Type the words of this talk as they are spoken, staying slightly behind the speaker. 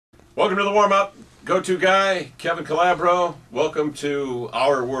Welcome to the warm-up. Go-to guy, Kevin Calabro. Welcome to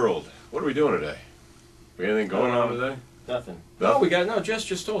our world. What are we doing today? We anything going on today? Nothing. No, Jess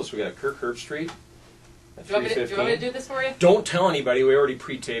just told us we got Kirk Herbstreit. Do you want me to do this for you? Don't tell anybody. We already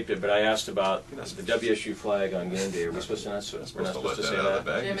pre-taped it, but I asked about the WSU flag on game day. Are we supposed to not? We're not supposed to say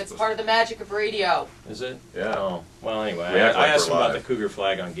that. Jim, it's part of the magic of radio. Is it? Yeah. Oh, well, anyway, I asked him about the Cougar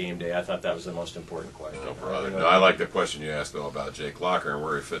flag on game day. I thought that was the most important question. No, I like the question you asked, though, about Jake Locker and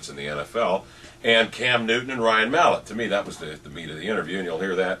where he fits in the NFL, and Cam Newton and Ryan Mallett. To me, that was the meat of the interview, and you'll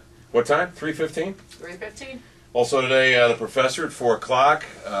hear that. What time? 3:15? 3:15. Also today, the professor at 4 o'clock.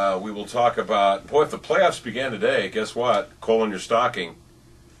 We will talk about, boy, if the playoffs began today, guess what? Coal in your stocking.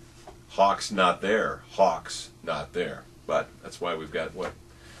 Hawks not there. Hawks not there. But that's why we've got,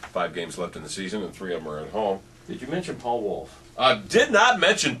 5 games left in the season, and 3 of them are at home. Did you mention Paul Wolf? Did not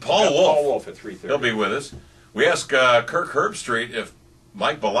mention Paul Wolf. Paul Wolf at 3:30. He'll be with us. We asked Kirk Herbstreit if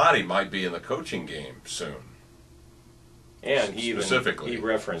Mike Bellotti might be in the coaching game soon. And he specifically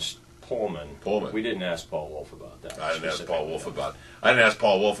referenced Pullman. We didn't ask Paul Wolf about that. I didn't ask Paul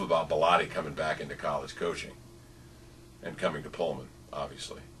Wolf about Bellotti coming back into college coaching and coming to Pullman.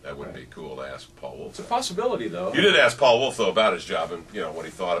 Obviously, that wouldn't be cool to ask Paul Wolf. It's a possibility, though. You did ask Paul Wolf though about his job and what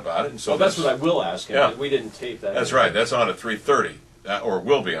he thought about it. And so that's what I will ask him. Yeah. We didn't tape that. That's right. That's on at 3:30, or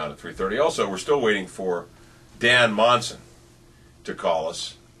will be on at 3:30. Also, we're still waiting for Dan Monson to call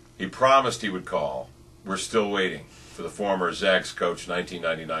us. He promised he would call. We're still waiting for the former Zags coach,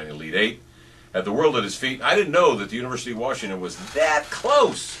 1999 Elite Eight, had the world at his feet. I didn't know that the University of Washington was that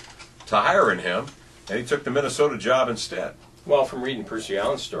close to hiring him, and he took the Minnesota job instead. Well, from reading Percy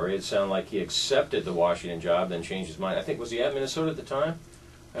Allen's story, it sounded like he accepted the Washington job, then changed his mind. I think, was he at Minnesota at the time?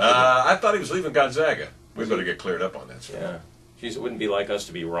 I thought he was leaving Gonzaga. We better get cleared up on that stuff. Yeah. Geez, it wouldn't be like us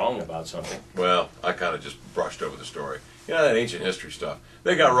to be wrong about something. Well, I kind of just brushed over the story. You know, that ancient history stuff.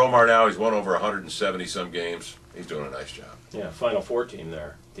 They got Romar now. He's won over 170-some games. He's doing a nice job. Yeah, Final Four team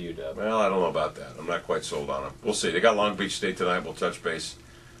there, the UW. Well, I don't know about that. I'm not quite sold on him. We'll see. They got Long Beach State tonight. We'll touch base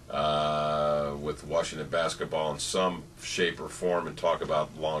with Washington basketball in some shape or form and talk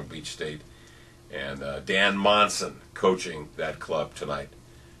about Long Beach State and Dan Monson coaching that club tonight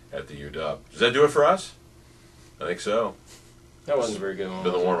at the UW. Does that do it for us? I think so. That wasn't a very good one.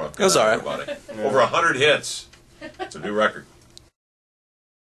 Been the warm-up. It was all right. Over 100 hits. It's a new record.